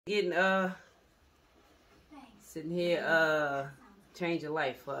Getting sitting here change of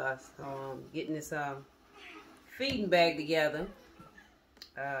life for us. Getting this feeding bag together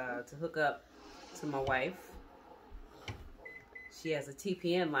to hook up to my wife. She has a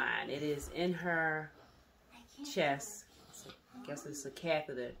TPN line. It is in her chest. So I guess it's a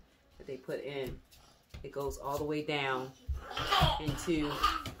catheter that they put in. It goes all the way down into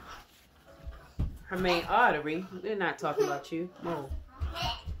her main artery. They're not talking about you. No.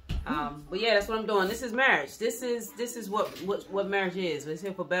 But yeah, that's what I'm doing. This is marriage. This is what marriage is. It's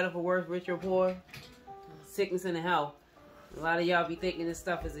here for better, for worse, rich or poor, sickness and health. A lot of y'all be thinking this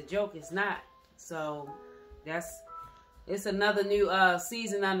stuff is a joke. It's not. So it's another new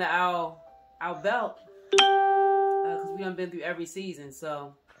season under our belt, because we done been through every season.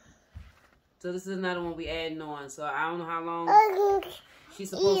 So this is another one we adding on. So I don't know how long she's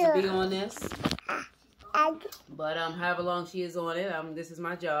supposed to be on this. But however long she is on it, this is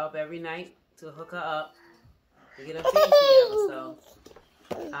my job every night to hook her up, to get her feet together. So,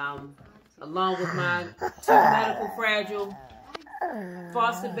 along with my two medical fragile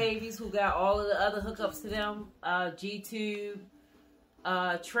foster babies who got all of the other hookups to them, G-tube,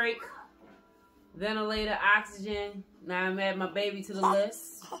 trach, ventilator, oxygen. Now I'm adding my baby to the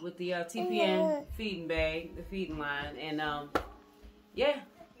list with the TPN feeding bag, the feeding line, and yeah,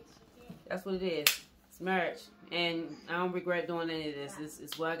 that's what it is. Marriage, and I don't regret doing any of this.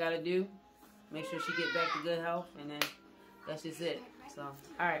 It's what I gotta do. Make sure she get back to good health, and then that's just it. So,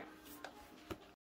 all right.